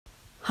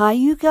Hi,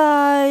 you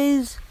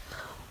guys.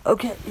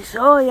 Okay,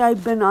 sorry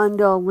I've been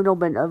under a little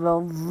bit of a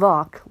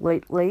rock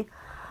lately.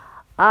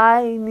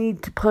 I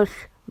need to push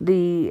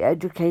the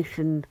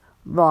education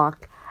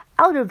rock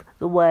out of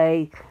the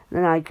way,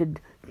 then I could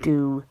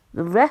do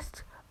the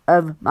rest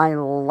of my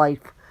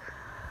life.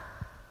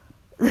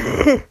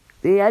 The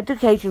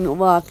education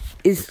rock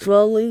is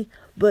slowly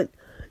but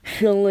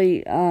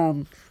surely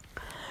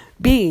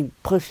being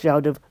pushed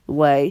out of the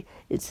way.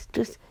 It's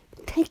just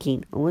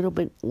taking a little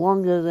bit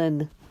longer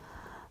than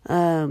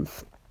I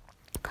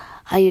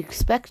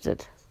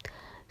expected.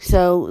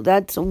 So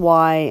that's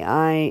why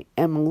I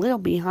am a little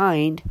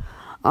behind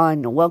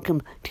on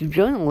Welcome to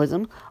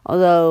Journalism,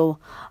 although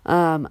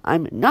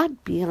I'm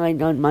not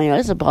behind on my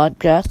other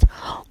podcast.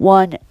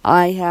 One,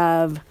 I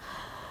have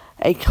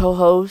a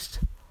co-host,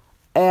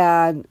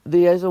 and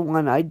the other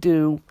one I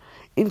do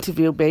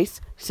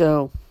interview-based,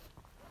 so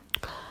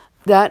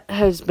that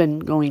has been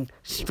going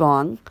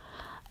strong.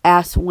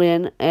 Ask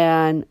Win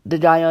and The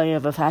Diary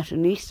of a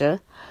Fashionista.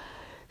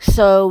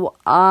 So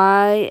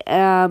I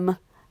am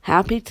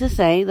happy to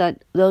say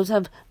that those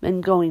have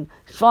been going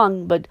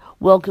strong, but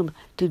Welcome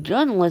to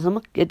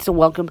Journalism gets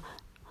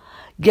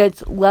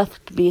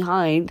left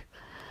behind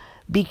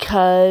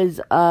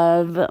because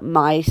of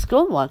my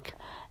schoolwork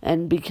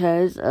and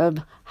because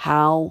of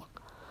how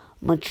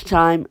much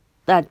time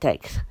that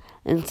takes.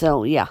 And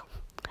so, yeah.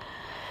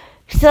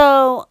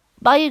 So,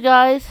 bye you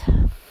guys.